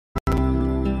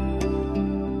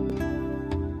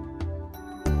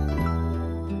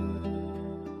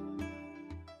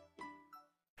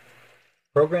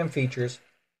Program Features,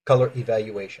 Color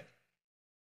Evaluation.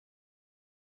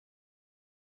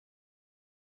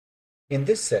 In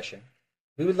this session,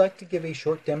 we would like to give a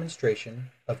short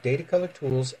demonstration of Datacolor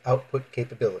Tools' output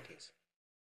capabilities.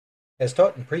 As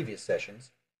taught in previous sessions,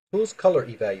 Tools color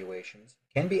evaluations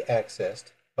can be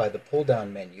accessed by the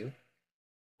pull-down menu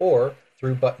or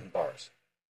through button bars.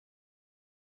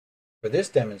 For this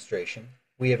demonstration,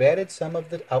 we have added some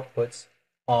of the outputs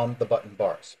on the button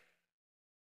bars.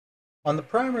 On the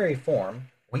primary form,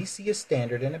 we see a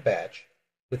standard and a batch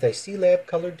with a CLAB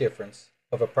color difference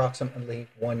of approximately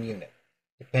 1 unit,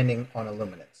 depending on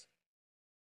illuminance.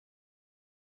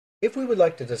 If we would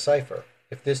like to decipher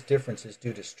if this difference is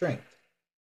due to strength,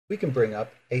 we can bring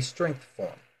up a strength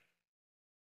form.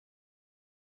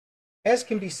 As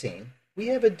can be seen, we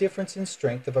have a difference in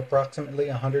strength of approximately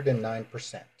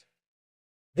 109%.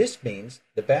 This means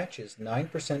the batch is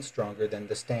 9% stronger than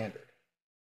the standard.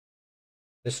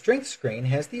 The strength screen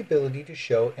has the ability to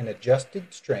show an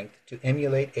adjusted strength to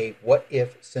emulate a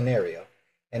what-if scenario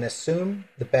and assume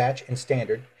the batch and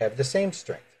standard have the same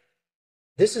strength.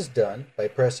 This is done by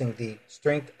pressing the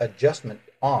Strength Adjustment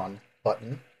On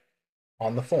button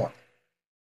on the form.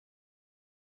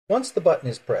 Once the button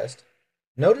is pressed,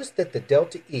 notice that the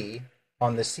delta E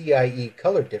on the CIE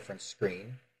color difference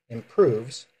screen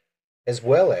improves, as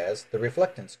well as the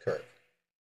reflectance curve.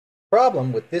 The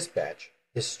problem with this batch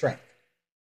is strength.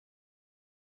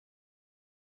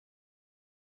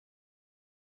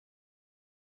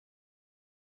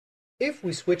 If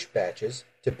we switch batches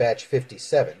to batch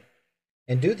 57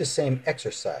 and do the same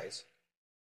exercise,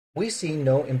 we see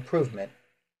no improvement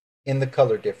in the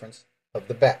color difference of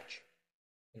the batch.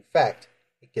 In fact,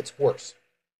 it gets worse.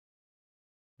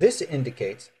 This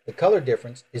indicates the color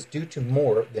difference is due to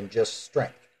more than just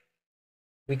strength.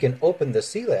 We can open the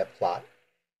CLAB plot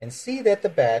and see that the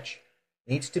batch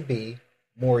needs to be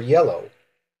more yellow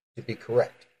to be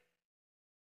correct.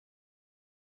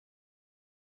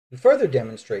 To further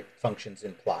demonstrate functions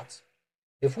in plots,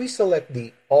 if we select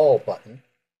the All button,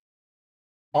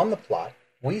 on the plot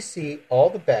we see all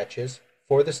the batches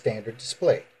for the standard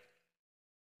display.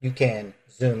 You can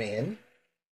zoom in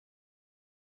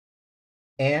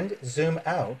and zoom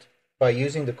out by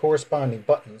using the corresponding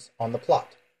buttons on the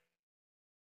plot.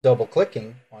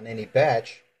 Double-clicking on any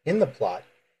batch in the plot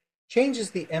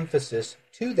changes the emphasis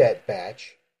to that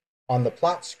batch on the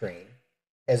plot screen,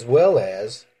 as well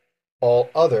as all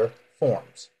other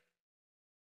forms.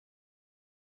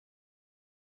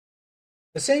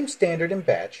 The same standard and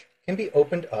batch can be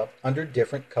opened up under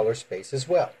different color space as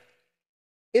well.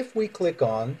 If we click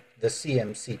on the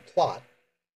CMC plot,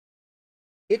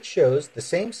 it shows the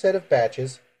same set of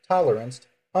batches toleranced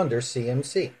under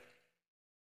CMC.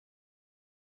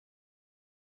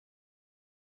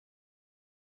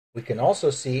 We can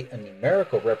also see a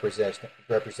numerical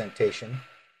representation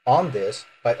on this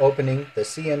by opening the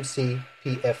CMC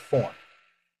PF form.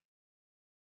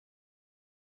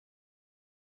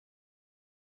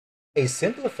 A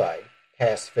simplified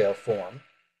pass-fail form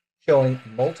showing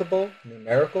multiple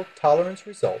numerical tolerance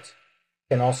results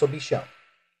can also be shown.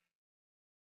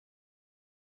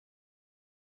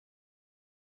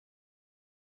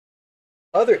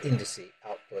 Other indice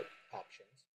output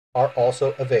options are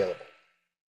also available.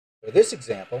 For this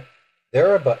example,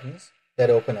 there are buttons that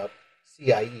open up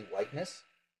CIE whiteness,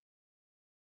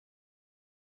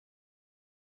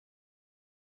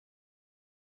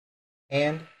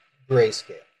 and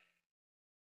grayscale.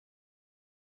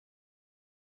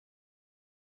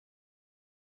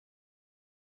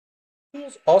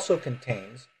 Tools also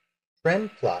contains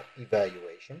trend plot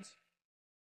evaluations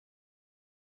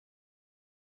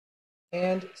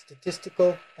and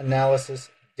statistical analysis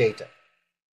data.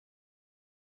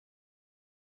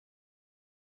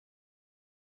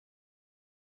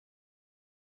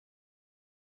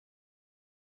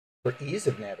 For ease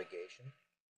of navigation,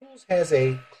 Tools has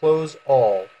a Close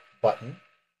All button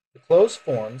to close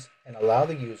forms and allow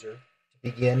the user to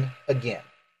begin again.